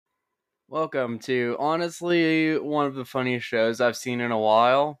Welcome to honestly one of the funniest shows I've seen in a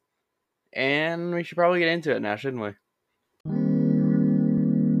while, and we should probably get into it now, shouldn't we?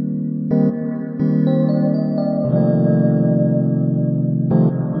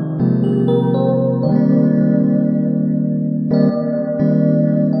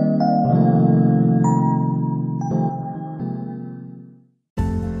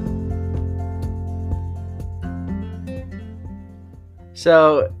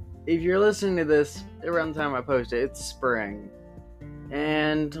 So, if you're listening to this around the time I post it, it's spring.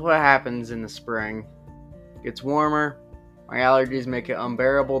 And what happens in the spring? It gets warmer, my allergies make it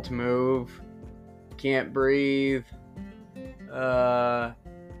unbearable to move, can't breathe. I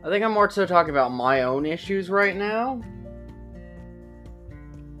think I'm more so talking about my own issues right now.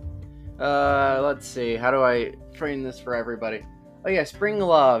 Let's see, how do I frame this for everybody? Oh yeah, spring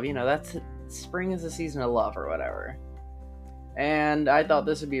love, spring is the season of love or whatever. And I thought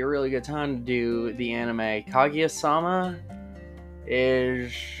this would be a really good time to do the anime Kaguya-Sama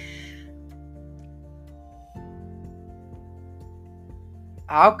is...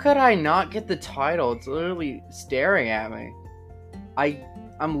 How could I not get the title? It's literally staring at me.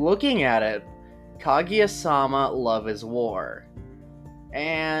 I'm looking at it. Kaguya-Sama Love is War.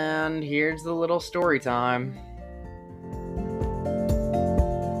 And here's the little story time.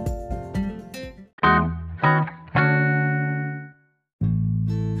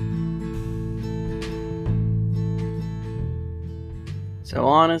 So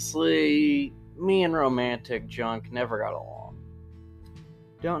honestly, me and romantic junk never got along.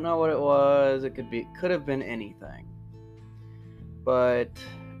 Don't know what it was. It could have been anything. But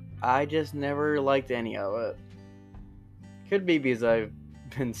I just never liked any of it. Could be because I've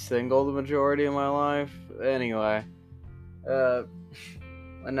been single the majority of my life. Anyway,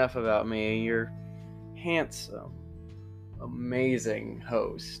 enough about me. You're handsome, amazing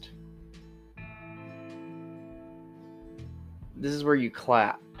host. This is where you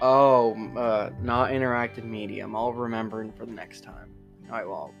clap. Oh, not interactive medium. I'll remember for the next time. I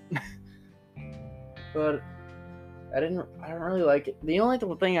won't. But I don't really like it. The only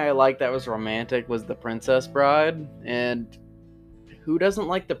thing I liked that was romantic was The Princess Bride, and who doesn't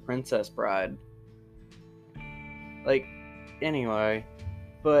like The Princess Bride? Anyway,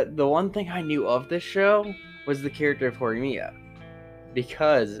 but the one thing I knew of this show was the character of Horimiya,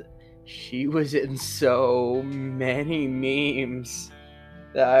 because she was in so many memes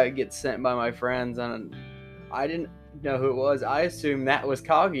that I get sent by my friends, and I didn't know who it was. I assumed that was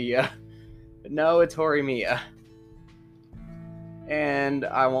Kaguya, but no, it's Horimiya. And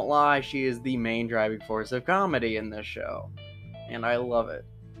I won't lie, she is the main driving force of comedy in this show, and I love it.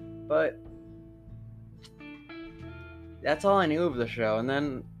 But that's all I knew of the show, and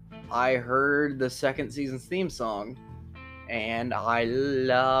then I heard the second season's theme song, and I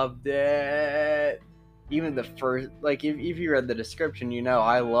loved it. Even the first, if you read the description, you know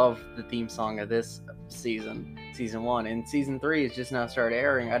I love the theme song of this season 1, and season 3 is just now started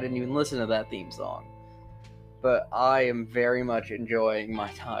airing. I didn't even listen to that theme song, but I am very much enjoying my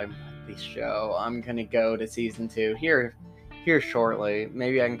time with this show. I'm gonna go to season 2 here shortly.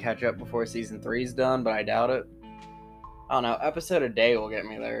 Maybe I can catch up before season 3 is done, but I doubt it. I don't know, episode a day will get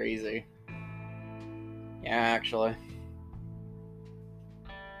me there easy. Yeah, actually.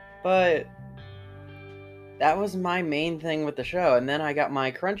 But that was my main thing with the show, and then I got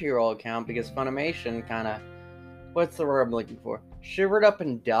my Crunchyroll account because Funimation kinda, what's the word I'm looking for? Shivered up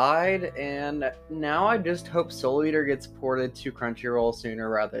and died, and now I just hope Soul Eater gets ported to Crunchyroll sooner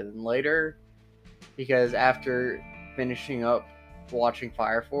rather than later, because after finishing up watching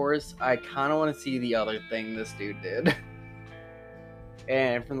Fire Force, I kinda want to see the other thing this dude did.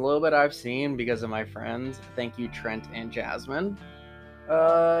 And from the little bit I've seen, because of my friends, thank you Trent and Jasmine,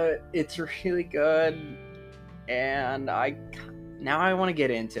 it's really good, and now I want to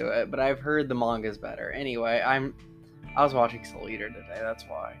get into it, but I've heard the manga's better. Anyway, I was watching Soul Eater today, that's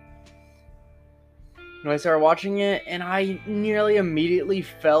why. When I started watching it, and I nearly immediately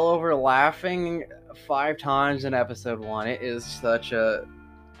fell over laughing 5 times in episode 1. It is such a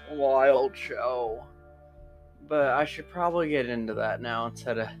wild show. But I should probably get into that now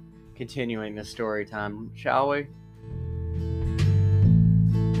instead of continuing the story time, shall we?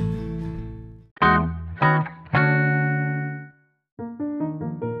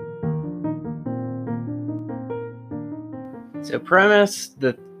 So premise,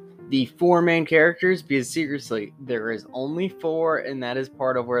 the 4 main characters, because seriously, there is only 4, and that is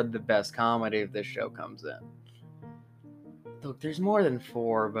part of where the best comedy of this show comes in. Look, there's more than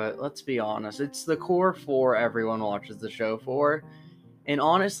 4, but let's be honest, it's the core 4 everyone watches the show for. And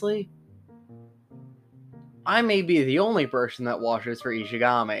honestly, I may be the only person that watches for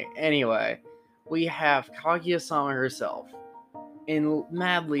Ishigami. Anyway, we have Kaguya-Sama herself,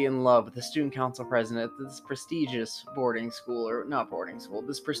 madly in love with the student council president at this prestigious boarding school, or not boarding school,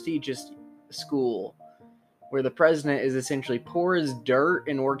 this prestigious school, where the president is essentially poor as dirt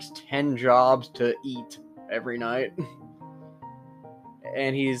and works 10 jobs to eat every night.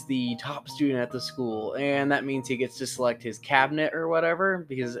 And he's the top student at the school, and that means he gets to select his cabinet or whatever,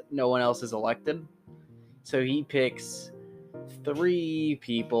 because no one else is elected. So he picks 3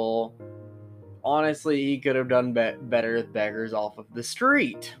 people. Honestly, he could have done better with beggars off of the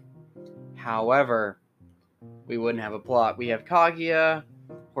street. However, we wouldn't have a plot. We have Kaguya,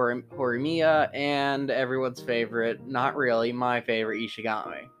 Horimiya, and everyone's favorite, not really, my favorite,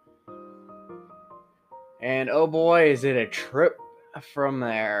 Ishigami. And oh boy, is it a trip from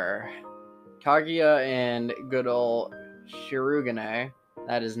there. Kaguya and good old Shirugane,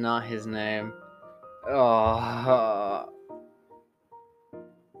 that is not his name. Oh.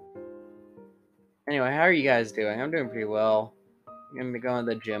 Anyway, how are you guys doing? I'm doing pretty well. I'm gonna be going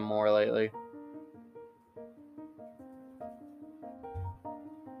to the gym more lately.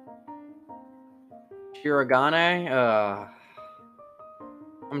 Shirogane?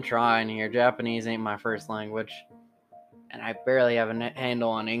 I'm trying here. Japanese ain't my first language. And I barely have a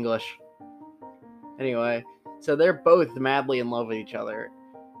handle on English. Anyway, so they're both madly in love with each other.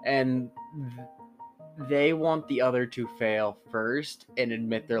 And they want the other to fail first and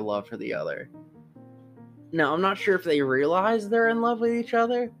admit their love for the other. Now, I'm not sure if they realize they're in love with each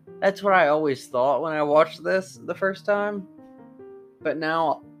other. That's what I always thought when I watched this the first time. But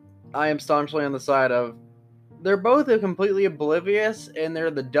now, I am staunchly on the side of they're both completely oblivious, and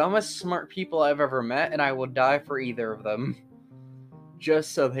they're the dumbest smart people I've ever met, and I will die for either of them.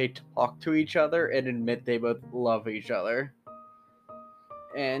 Just so they talk to each other and admit they both love each other.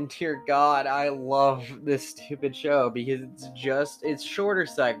 And dear God, I love this stupid show because it's shorter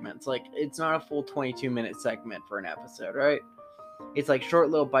segments. Like, it's not a full 22-minute segment for an episode, right? It's like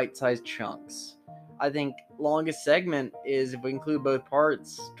short little bite-sized chunks. I think longest segment is, if we include both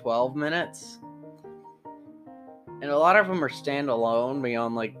parts, 12 minutes. And a lot of them are standalone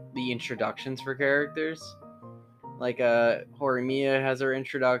beyond, like, the introductions for characters. Like, Horimiya has her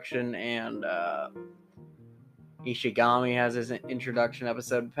introduction, and, Ishigami has his introduction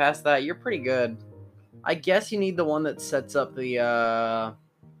episode. Past that, you're pretty good. I guess you need the one that sets up the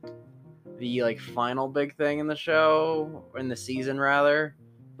like, final big thing in the show, in the season, rather.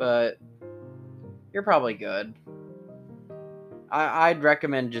 But you're probably good. I'd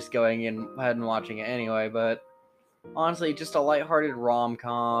recommend just going ahead and watching it anyway, but honestly, just a lighthearted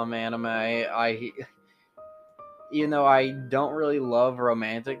rom-com anime. Even though I don't really love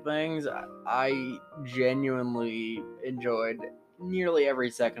romantic things, I genuinely enjoyed nearly every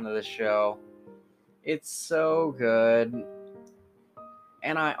second of the show. It's so good.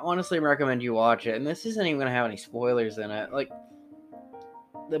 And I honestly recommend you watch it. And this isn't even going to have any spoilers in it. Like,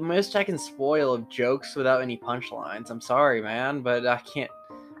 the most I can spoil of jokes without any punchlines. I'm sorry, man, but I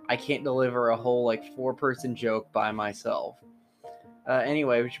can't deliver a whole, like, 4-person joke by myself.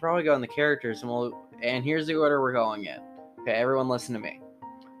 Anyway, we should probably go on the characters, and here's the order we're going in. Okay, everyone listen to me.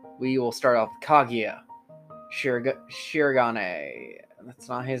 We will start off with Kaguya. Shirogane. That's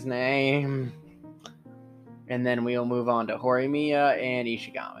not his name. And then we'll move on to Horimiya and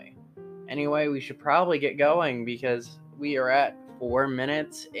Ishigami. Anyway, we should probably get going because we are at 4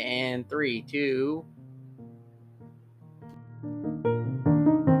 minutes and 3, 2...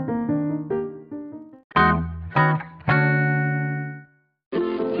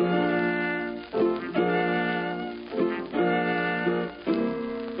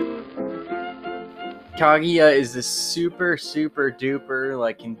 Kaguya is this super, super duper,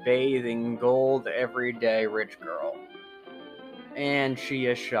 like, can bathe in gold everyday rich girl. And she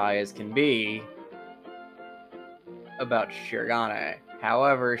is shy as can be about Shirogane.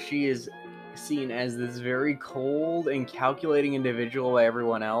 However, she is seen as this very cold and calculating individual by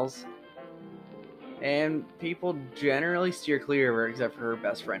everyone else. And people generally steer clear of her except for her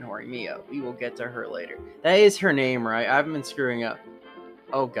best friend Horimiya. We will get to her later. That is her name, right? I haven't been screwing up.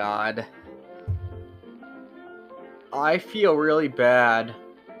 Oh God. I feel really bad.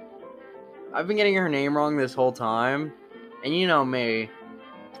 I've been getting her name wrong this whole time. And you know me.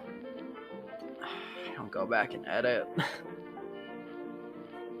 I don't go back and edit.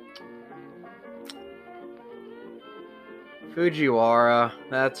 Fujiwara,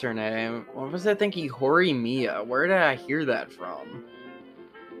 that's her name. What was I thinking? Horimiya. Where did I hear that from?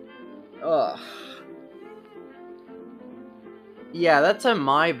 Ugh. Yeah, that's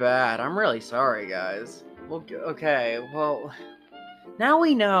my bad. I'm really sorry, guys. Well, okay, well... Now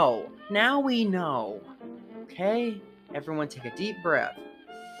we know. Now we know. Okay? Everyone take a deep breath.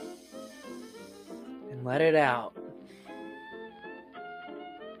 And let it out.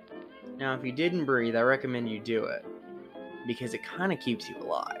 Now, if you didn't breathe, I recommend you do it. Because it kind of keeps you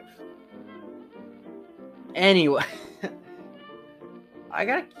alive. Anyway. I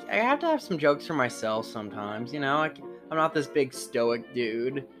have to have some jokes for myself sometimes, you know? I'm not this big stoic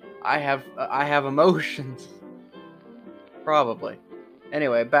dude. I have emotions. Probably.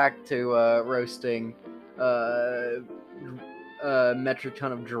 Anyway, back to roasting a metric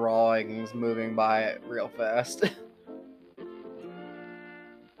ton of drawings moving by it real fast.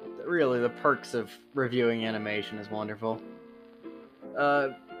 Really, the perks of reviewing animation is wonderful.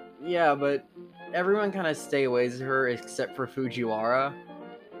 Yeah, but everyone kind of stay away from her except for Fujiwara.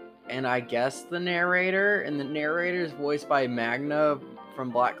 And I guess the narrator, and the narrator is voiced by Magna from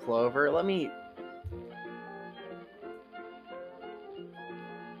Black Clover. Let me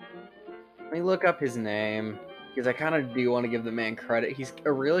look up his name, because I kind of do want to give the man credit. He's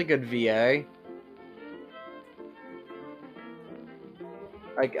a really good VA.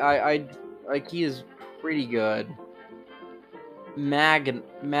 Like he is pretty good. Magna.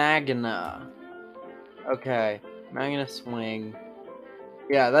 Okay, Magna Swing.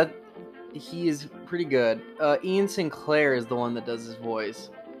 Yeah, he is pretty good. Ian Sinclair is the one that does his voice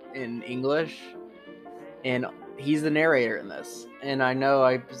in English, and he's the narrator in this. And I know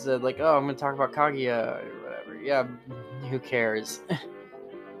I said like, oh, I'm gonna talk about Kaguya or whatever. Yeah, who cares?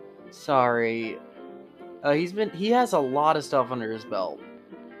 Sorry. He has a lot of stuff under his belt.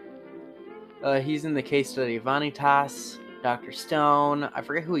 He's in the case study Vanitas, Dr. Stone. I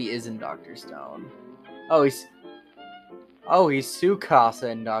forget who he is in Dr. Stone. He's Tsukasa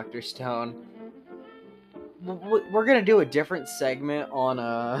in Dr. Stone. We're gonna do a different segment on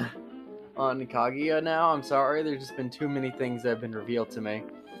Kaguya now. I'm sorry, there's just been too many things that have been revealed to me.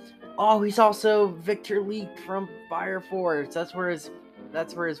 Oh, he's also Victor Leak from Fire Force. That's where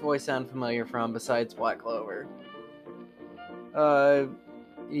his voice sounds familiar from, besides Black Clover.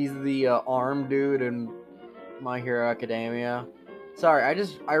 He's the arm dude in My Hero Academia. Sorry,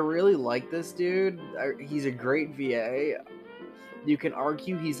 I really like this dude. He's a great VA. You can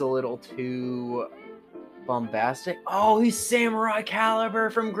argue he's a little too bombastic. Oh, he's Samurai Caliber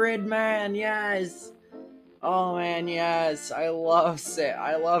from Gridman. Yes. Oh man, yes. I love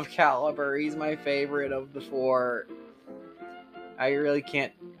Caliber. He's my favorite of the four. I really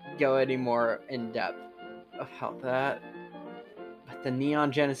can't go any more in depth about that. But the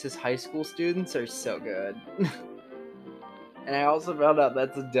Neon Genesis High School students are so good. And I also found out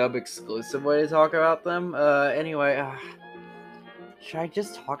that's a dub exclusive way to talk about them. Anyway, should I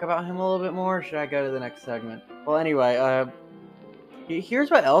just talk about him a little bit more, or should I go to the next segment? Well, anyway,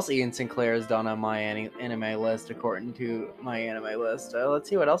 here's what else Ian Sinclair has done on my anime list, according to my anime list. Let's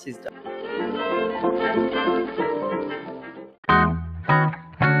see what else he's done.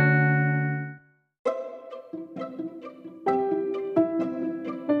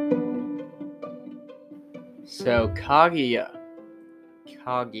 So, Kaguya,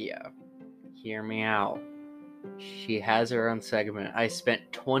 hear me out. She has her own segment. I spent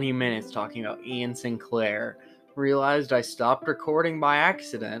 20 minutes talking about Ian Sinclair. Realized I stopped recording by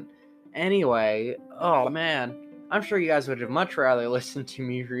accident. Anyway, oh man, I'm sure you guys would have much rather listened to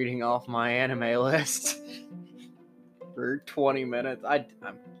me reading off my anime list for 20 minutes.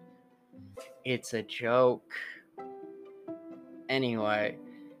 It's a joke. Anyway,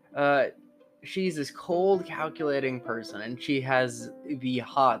 she's this cold, calculating person, and she has the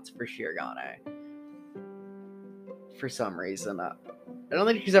hots for Shirogane. For some reason. I don't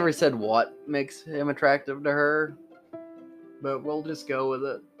think she's ever said what makes him attractive to her, but we'll just go with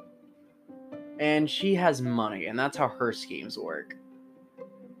it. And she has money, and that's how her schemes work.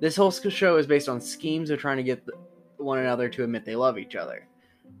 This whole show is based on schemes of trying to get one another to admit they love each other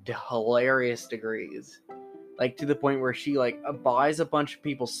to hilarious degrees. Like, to the point where she, buys a bunch of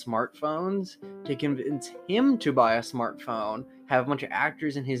people's smartphones to convince him to buy a smartphone, have a bunch of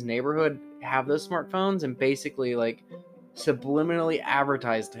actors in his neighborhood have those smartphones, and basically, subliminally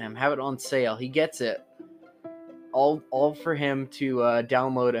advertise to him, have it on sale. He gets it. All for him to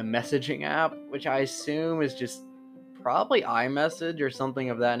download a messaging app, which I assume is just probably iMessage or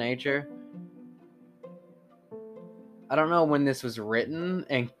something of that nature. I don't know when this was written,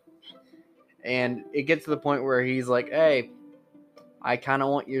 and it gets to the point where he's like, hey, I kind of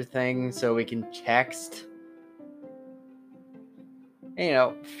want your thing so we can text.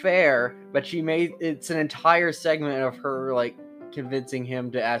 Fair, but it's an entire segment of her, convincing him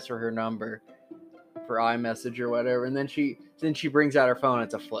to ask for her number for iMessage or whatever, and then she brings out her phone.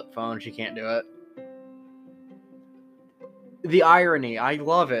 It's a flip phone. She can't do it. The irony, I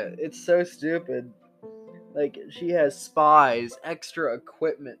love it. It's so stupid. Like, she has spies, extra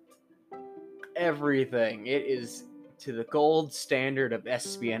equipment, everything. It is to the gold standard of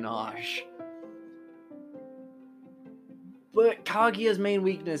espionage. But Kaguya's main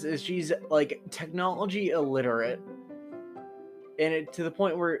weakness is she's, like, technology illiterate. And to the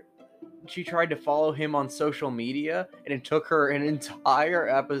point where she tried to follow him on social media, and it took her an entire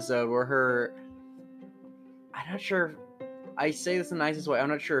episode where her... I'm not sure... I say this in the nicest way. I'm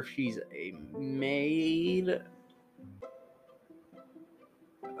not sure if she's a maid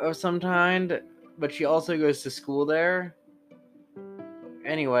of some kind, but she also goes to school there.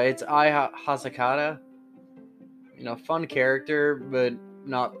 Anyway, it's Hasakata. You know, fun character, but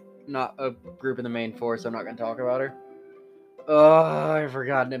not a group in the main force, so I'm not going to talk about her. Oh, I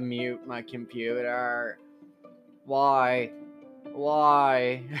forgot to mute my computer. Why?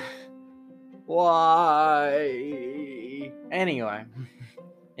 Why? Why? Anyway,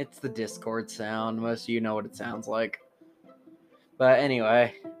 it's the Discord sound. Most of you know what it sounds like. But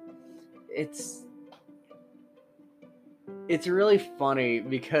anyway, it's really funny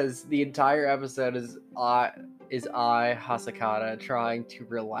because the entire episode is Hasakata trying to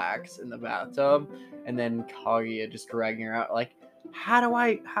relax in the bathtub, and then Kaguya just dragging her out. Like, how do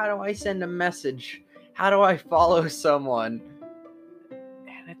I send a message? How do I follow someone?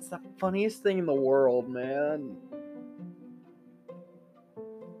 And it's the funniest thing in the world, man.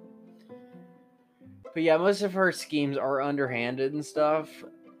 But yeah, most of her schemes are underhanded and stuff.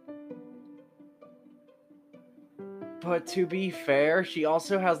 But to be fair, she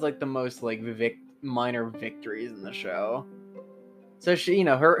also has like the most like minor victories in the show. So she, you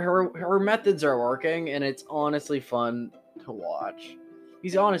know, her methods are working, and it's honestly fun to watch.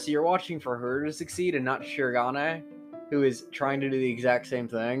 Because honestly, you're watching for her to succeed and not Shirogane, who is trying to do the exact same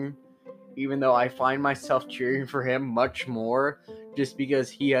thing. Even though I find myself cheering for him much more, just because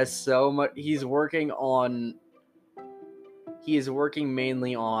he has so much. He is working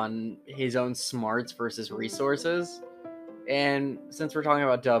mainly on his own smarts versus resources. And since we're talking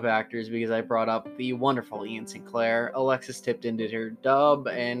about dub actors, because I brought up the wonderful Ian Sinclair, Alexis Tipton did her dub,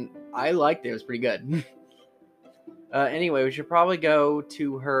 and I liked it. It was pretty good. Anyway, we should probably go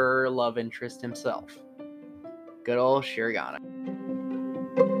to her love interest himself. Good old Shirogane.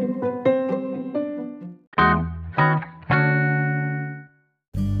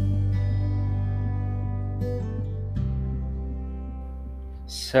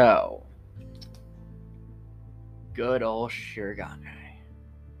 So, good old Shirogane.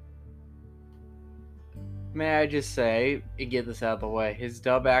 May I just say, and get this out of the way, his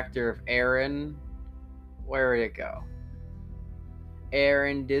dub actor of Aaron, where did it go?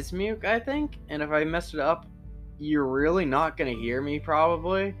 Aaron Dismuke, I think? And if I messed it up, you're really not going to hear me,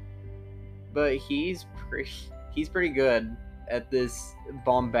 probably. But he's pretty good at this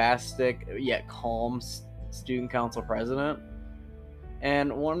bombastic yet calm student council president.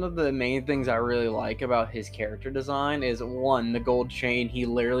 And one of the main things I really like about his character design is, one, the gold chain he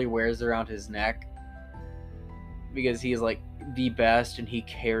literally wears around his neck. Because he's like the best and he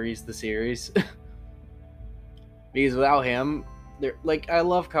carries the series. Because without him, like, I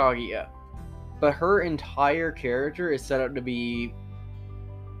love Kaguya, but her entire character is set up to be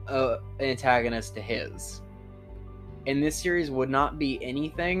an antagonist to his. And this series would not be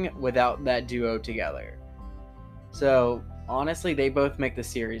anything without that duo together. So honestly, they both make the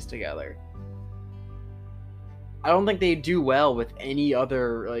series together. I don't think they do well with any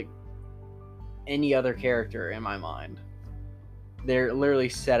other character in my mind. They're literally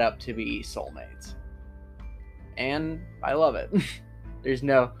set up to be soulmates. And I love it. There's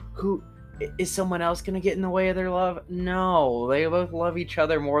no, who is someone else gonna get in the way of their love? No, they both love each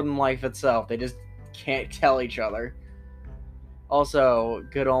other more than life itself. They just can't tell each other. Also,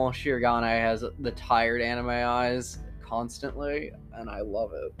 good old Shirogane has the tired anime eyes constantly, and I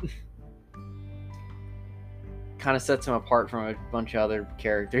love it. Kind of sets him apart from a bunch of other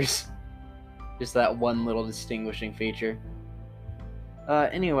characters. Just that one little distinguishing feature.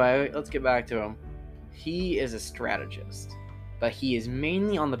 Anyway, let's get back to him. He is a strategist, but he is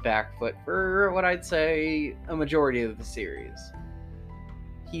mainly on the back foot for what I'd say a majority of the series.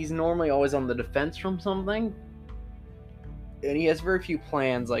 He's normally always on the defense from something, and he has very few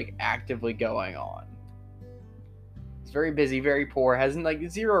plans like actively going on. He's very busy, very poor, has like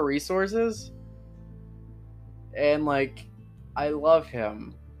zero resources, and like, I love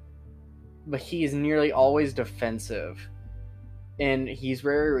him, but he is nearly always defensive. And he's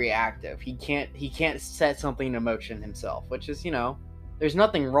very reactive. He can't set something in motion himself, which is, you know, there's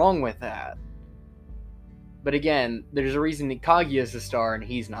nothing wrong with that. But again, there's a reason that Kaguya is the star and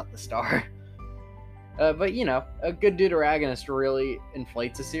he's not the star. But you know, a good deuteragonist really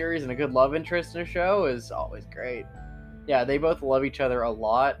inflates a series, and a good love interest in a show is always great. Yeah, they both love each other a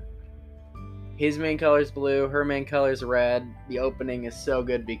lot. His main color is blue, her main color is red. The opening is so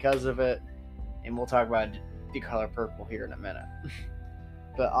good because of it, and we'll talk about the color purple here in a minute.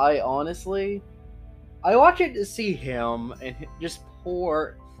 But I watch it to see him and just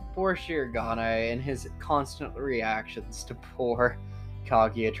poor Shirogane and his constant reactions to poor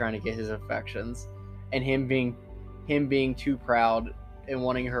Kaguya trying to get his affections, and him being too proud and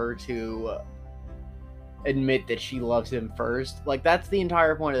wanting her to admit that she loves him first. Like, that's the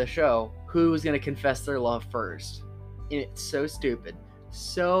entire point of the show. Who's gonna confess their love first? And it's so stupid,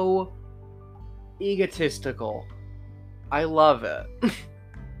 so egotistical. I love it.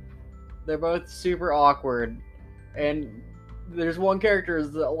 They're both super awkward, and there's one character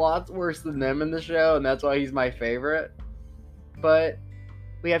that's a lot worse than them in the show, and that's why he's my favorite. But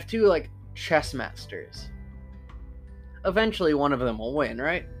we have two, like, chess masters. Eventually one of them will win,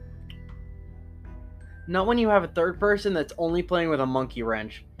 right? Not when you have a third person that's only playing with a monkey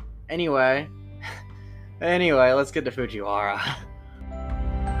wrench. Anyway, let's get to Fujiwara.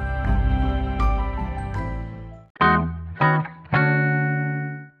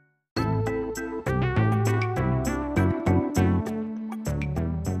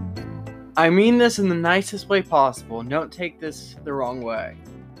 I mean this in the nicest way possible, and don't take this the wrong way.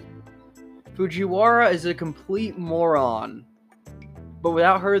 Fujiwara is a complete moron, but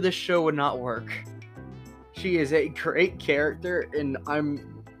without her this show would not work. She is a great character, and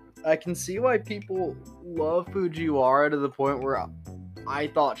I can see why people love Fujiwara to the point where I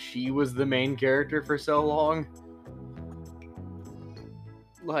thought she was the main character for so long.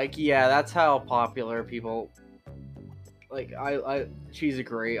 Like, yeah, that's how popular people... Like, she's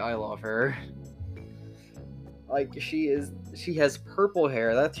great, I love her. Like, she has purple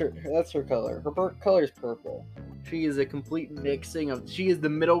hair, that's her color. Her color is purple. She is a complete mixing of... She is the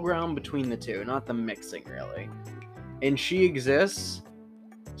middle ground between the two, not the mixing, really. And she exists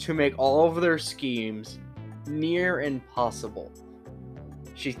to make all of their schemes near impossible.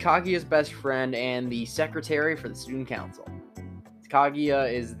 She's Kaguya's best friend and the secretary for the student council.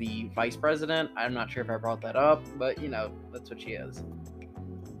 Kaguya is the vice president. I'm not sure if I brought that up, but you know, that's what she is.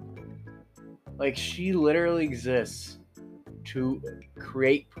 Like, she literally exists to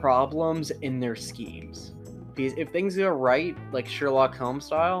create problems in their schemes. Because if things go right, like Sherlock Holmes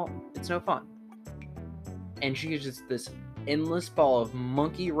style, it's no fun. And she is just this endless ball of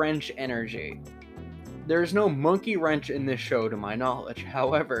monkey wrench energy. There's no monkey wrench in this show to my knowledge.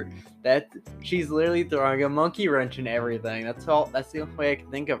 However, she's literally throwing a monkey wrench in everything. That's the only way I can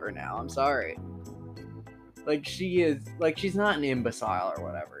think of her now. I'm sorry. Like, she's not an imbecile or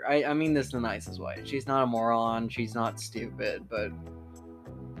whatever. I mean this in the nicest way. She's not a moron, she's not stupid, but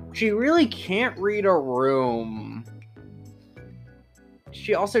she really can't read a room.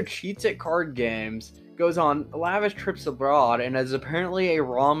 She also cheats at card games, goes on lavish trips abroad, and is apparently a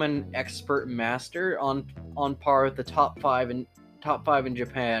ramen expert master on par with the top five in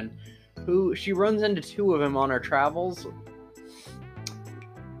Japan. Who she runs into two of them on her travels.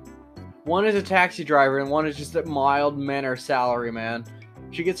 One is a taxi driver, and one is just a mild manner salaryman.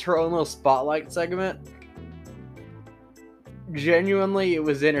 She gets her own little spotlight segment. Genuinely, it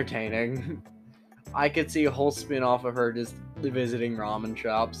was entertaining. I could see a whole spin-off of her just visiting ramen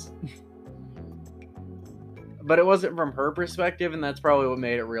shops. But it wasn't from her perspective, and that's probably what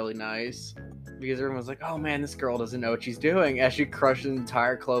made it really nice. Because everyone's like, oh man, this girl doesn't know what she's doing, as she crushes an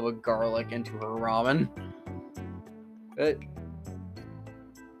entire clove of garlic into her ramen. But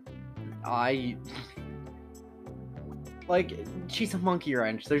like, she's a monkey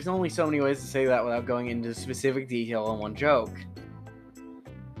wrench. There's only so many ways to say that without going into specific detail on one joke.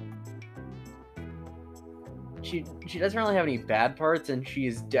 She doesn't really have any bad parts, and she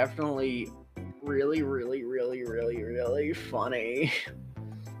is definitely really, really, really, really, really funny.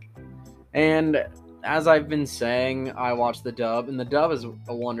 And as I've been saying, I watched the dub, and the dub is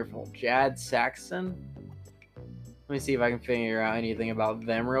a wonderful. Jad Saxon. Let me see if I can figure out anything about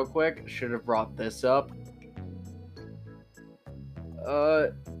them real quick. Should have brought this up.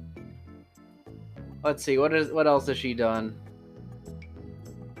 Let's see. What else has she done?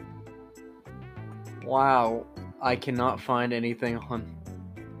 Wow, I cannot find anything on.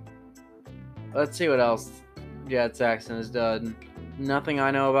 Let's see what else Jad Saxon has done. Nothing I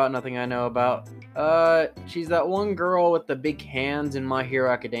know about. She's that one girl with the big hands in My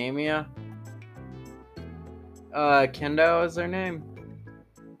Hero Academia. Kendo is her name.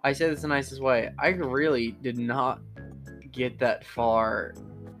 I say this the nicest way. I really did not get that far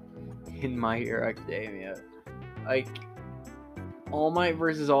in My Hero Academia. Like, All Might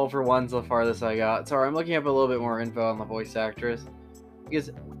versus All for One's the farthest I got. Sorry, I'm looking up a little bit more info on the voice actress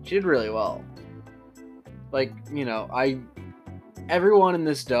because she did really well. Like, you know, everyone in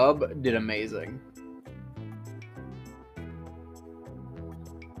this dub did amazing.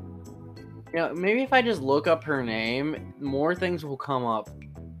 You know, maybe if I just look up her name, more things will come up.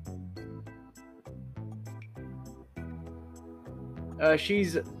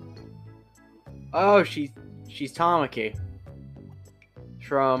 She's Tamaki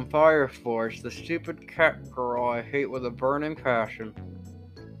from Fire Force, the stupid cat girl I hate with a burning passion.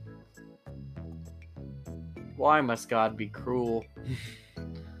 Why must God be cruel?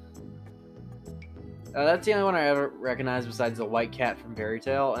 That's the only one I ever recognized besides the white cat from Fairy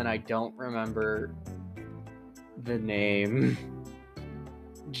Tail, and I don't remember the name.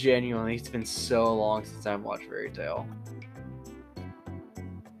 Genuinely, it's been so long since I've watched Fairy Tail.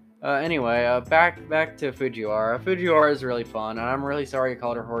 Anyway, back to Fujiwara. Fujiwara is really fun, and I'm really sorry I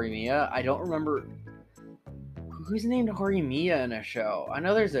called her Horimiya. I don't remember who's named Horimiya in a show. I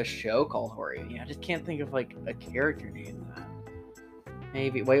know there's a show called Horimiya. I just can't think of like a character named that.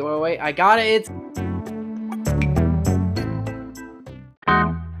 Maybe. Wait. I got it. It's for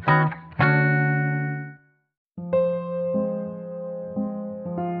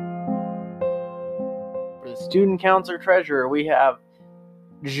the student council treasurer. We have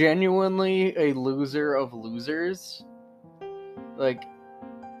genuinely a loser of losers. Like,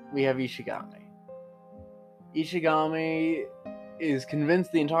 we have Ishigami. Ishigami is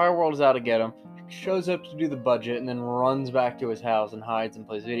convinced the entire world is out to get him, shows up to do the budget, and then runs back to his house and hides and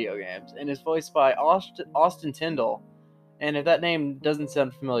plays video games. And is voiced by Austin Tyndall. And if that name doesn't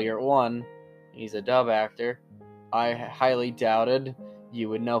sound familiar, one, he's a dub actor. I highly doubted you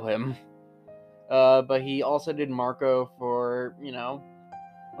would know him. But he also did Marco for, you know,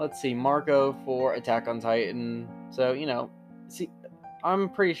 let's see, Marco for Attack on Titan. So, you know, see, I'm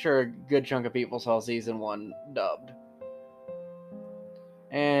pretty sure a good chunk of people saw season 1 dubbed.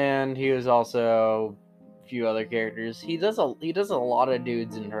 And he was also a few other characters. He does a lot of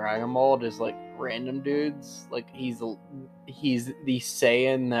dudes in Dragon Ball, just like random dudes. Like he's the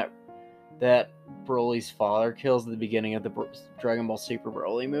Saiyan that Broly's father kills at the beginning of the Dragon Ball Super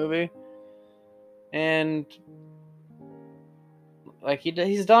Broly movie. And like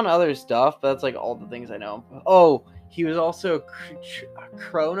he's done other stuff, but that's like all the things I know. Oh, he was also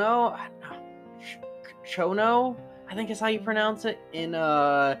Chono, I think is how you pronounce it, in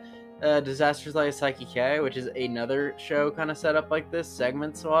Disasters Like Psyche K, which is another show kind of set up like this,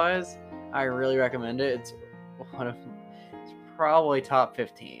 segments wise. I really recommend it. It's probably top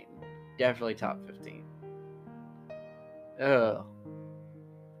 15, definitely top 15. Ugh.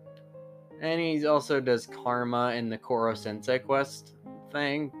 And he also does Karma in the Koro Sensei Quest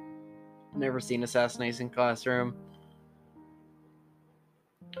thing. Never seen Assassination Classroom.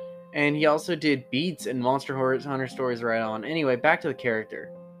 And he also did Beats in Monster Hunter Stories Right On. Anyway, back to the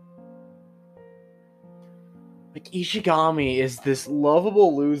character. Like, Ishigami is this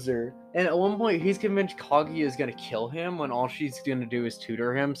lovable loser. And at one point, he's convinced Kaguya is going to kill him when all she's going to do is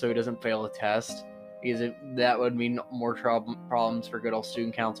tutor him so he doesn't fail a test. Because that would mean more problems for good old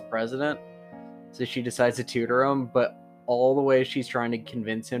student council president. So she decides to tutor him, but all the way she's trying to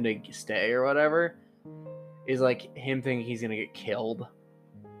convince him to stay or whatever is like him thinking he's going to get killed.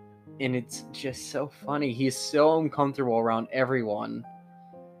 And it's just so funny. He's so uncomfortable around everyone.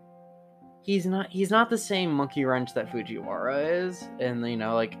 He's not the same monkey wrench that Fujiwara is, and you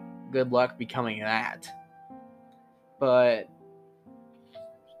know, like, good luck becoming that. But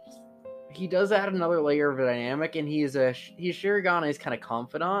he does add another layer of dynamic, and he's Shirigane's kind of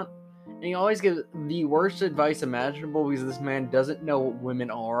confidant, and he always gives the worst advice imaginable because this man doesn't know what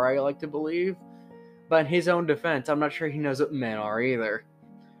women are, I like to believe. But in his own defense, I'm not sure he knows what men are either.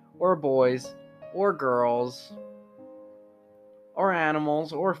 Or boys, or girls, or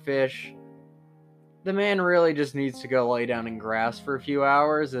animals, or fish. The man really just needs to go lay down in grass for a few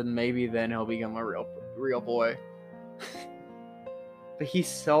hours, and maybe then he'll become a real boy. But he's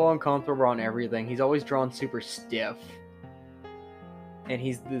so uncomfortable on everything. He's always drawn super stiff. And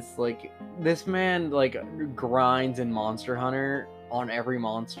he's this man, like, grinds in Monster Hunter on every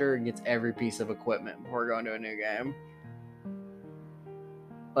monster and gets every piece of equipment before going to a new game.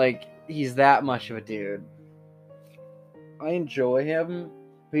 Like, he's that much of a dude. I enjoy him.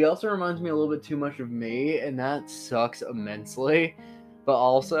 But he also reminds me a little bit too much of me, and that sucks immensely. But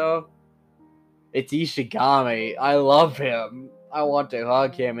also, it's Ishigami. I love him. I want to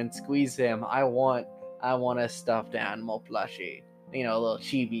hug him and squeeze him. I want a stuffed animal plushie. You know, a little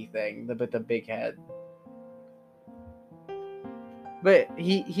chibi thing with the big head. But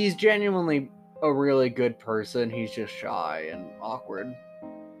he's genuinely a really good person. He's just shy and awkward.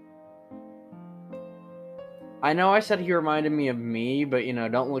 I know I said he reminded me of me, but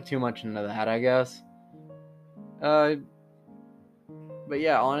don't look too much into that, I guess. But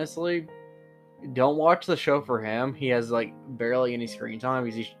yeah, honestly, don't watch the show for him. He has like barely any screen time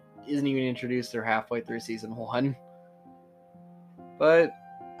because he isn't even introduced there halfway through season 1. But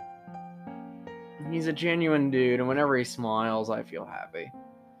he's a genuine dude, and whenever he smiles, I feel happy.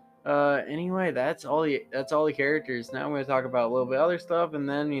 Anyway, that's all the characters. Now I'm going to talk about a little bit other stuff, and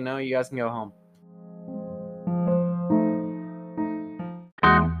then you guys can go home.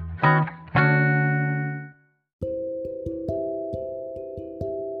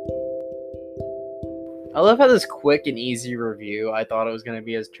 I love how this quick and easy review, I thought it was going to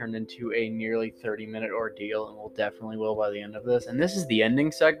be, has turned into a nearly 30-minute ordeal, and definitely will by the end of this. And this is the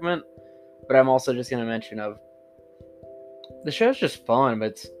ending segment, but I'm also just going to mention the show's just fun, but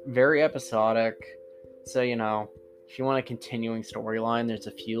it's very episodic. So, if you want a continuing storyline, there's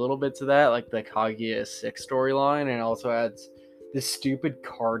a few little bits of that, like the Kaguya-Sama storyline, and it also adds this stupid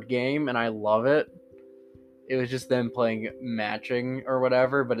card game, and I love it. It was just them playing matching or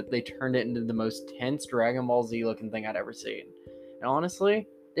whatever, but they turned it into the most tense Dragon Ball Z looking thing I'd ever seen. And honestly,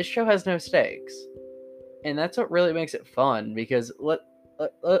 this show has no stakes. And that's what really makes it fun, because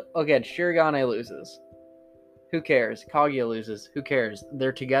again, Shirogane loses. Who cares? Kaguya loses. Who cares?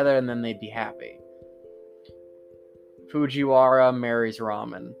 They're together and then they'd be happy. Fujiwara marries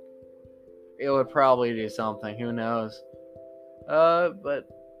Ramen. It would probably do something. Who knows? But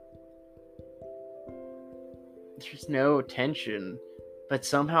there's no tension. But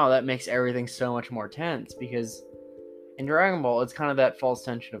somehow that makes everything so much more tense, because in Dragon Ball, it's kind of that false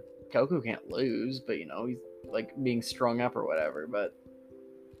tension of Goku can't lose, but he's like being strung up or whatever. But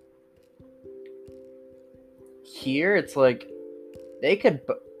here, it's like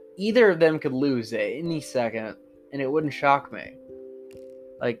either of them could lose at any second, and it wouldn't shock me.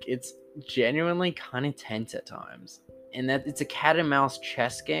 Like, it's genuinely kind of tense at times, and that it's a cat and mouse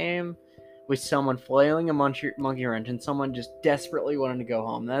chess game with someone flailing a monkey wrench and someone just desperately wanting to go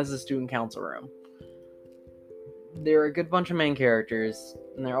home. That is the student council room. They're a good bunch of main characters,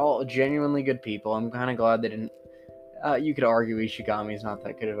 and they're all genuinely good people. I'm kind of glad they didn't. You could argue Ishigami's not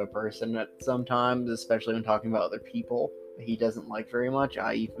that good of a person at sometimes, especially when talking about other people he doesn't like very much,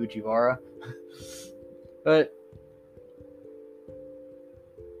 i.e. Fujiwara. But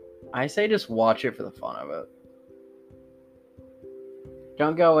I say just watch it for the fun of it.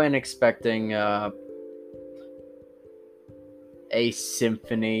 Don't go in expecting a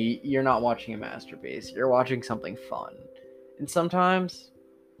symphony. You're not watching a masterpiece. You're watching something fun. And sometimes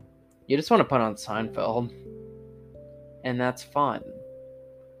you just want to put on Seinfeld, and that's fun.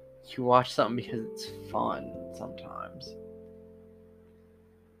 You watch something because it's fun sometimes.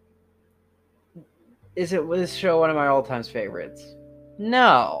 Is this show one of my all-time favorites?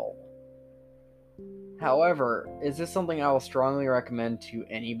 No. However, is this something I will strongly recommend to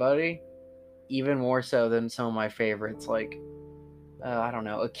anybody? Even more so than some of my favorites, like, I don't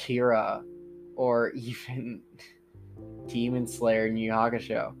know, Akira, or even Demon Slayer and Yu Yu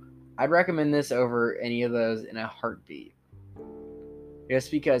Hakusho. I'd recommend this over any of those in a heartbeat.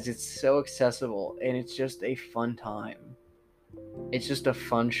 Just because it's so accessible, and it's just a fun time. It's just a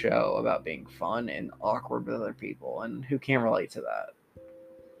fun show about being fun and awkward with other people, and who can't relate to that?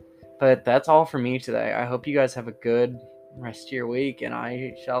 But that's all for me today. I hope you guys have a good rest of your week, and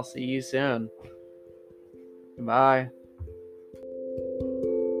I shall see you soon. Goodbye.